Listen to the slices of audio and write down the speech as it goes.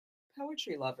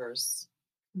Poetry lovers,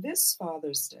 this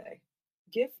Father's Day,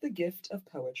 give the gift of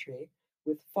poetry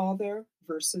with Father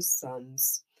versus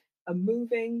Sons, a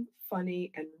moving,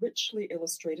 funny, and richly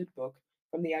illustrated book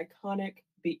from the iconic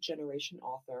Beat Generation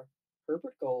author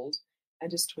Herbert Gold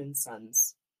and his twin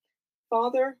sons.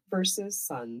 Father versus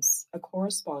Sons, a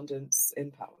correspondence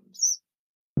in poems.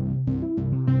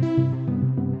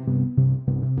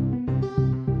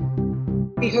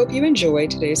 We hope you enjoy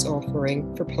today's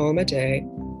offering for Poem a Day,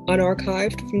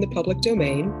 unarchived from the public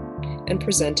domain and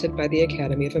presented by the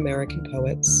Academy of American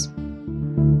Poets.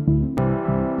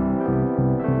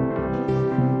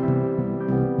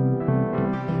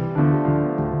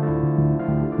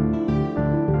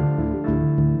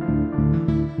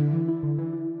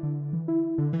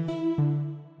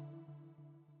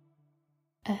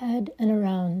 Ahead and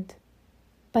Around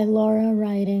by Laura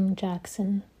Riding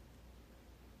Jackson.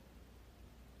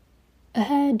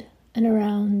 Ahead and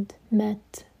around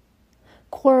met,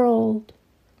 quarreled,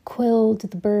 quilled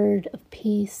the bird of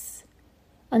peace,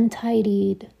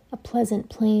 untidied a pleasant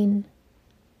plain.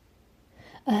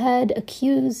 Ahead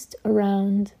accused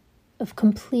around of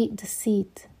complete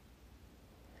deceit,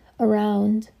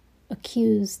 around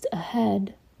accused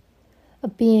ahead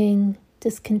of being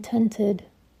discontented.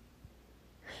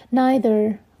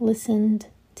 Neither listened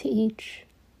to each,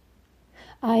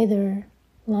 either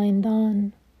lined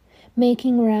on,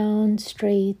 making round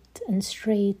straight and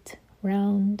straight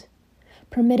round,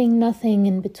 permitting nothing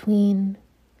in between,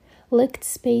 licked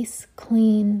space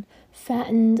clean,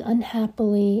 fattened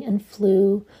unhappily and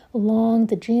flew along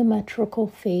the geometrical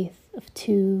faith of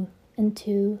two and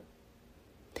two.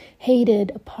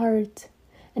 Hated apart,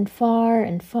 and far,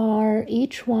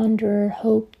 each wanderer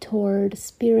hoped toward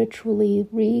spiritually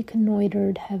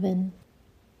reconnoitered heaven.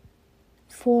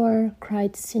 For,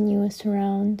 cried sinuous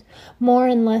around, more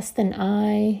and less than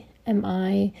I am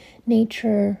I,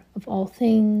 nature of all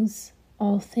things,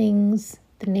 the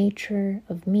nature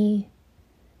of me.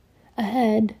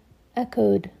 Ahead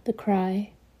echoed the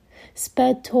cry,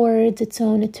 sped towards its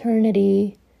own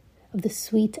eternity of the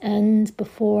sweet end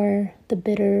before, the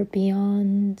bitter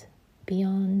beyond.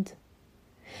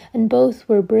 And both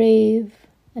were brave,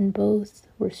 and both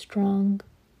were strong,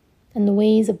 and the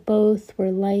ways of both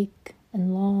were like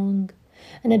and long,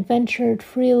 and adventured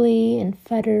freely in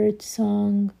fettered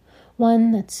song,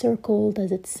 one that circled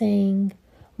as it sang,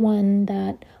 one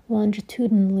that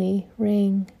longitudinally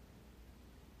rang.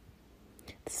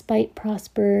 The spite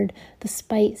prospered, the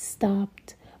spite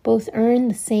stopped, both earned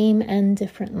the same end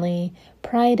differently,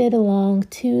 prided along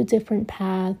two different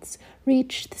paths,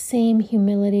 reached the same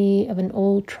humility of an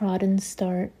old trodden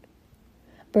start.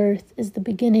 Birth is the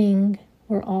beginning,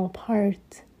 we're all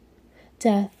part.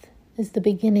 Death is the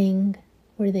beginning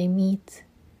where they meet.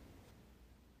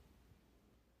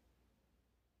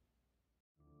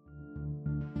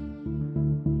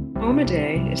 Poem a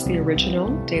Day is the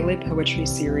original daily poetry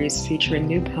series featuring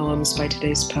new poems by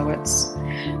today's poets.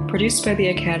 Produced by the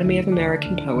Academy of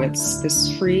American Poets,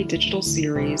 this free digital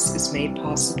series is made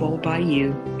possible by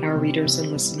you, our readers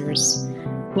and listeners.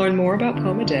 Learn more about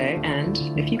Poem a Day and,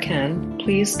 if you can,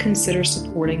 please consider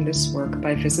supporting this work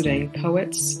by visiting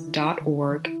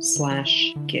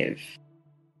poets.org/give.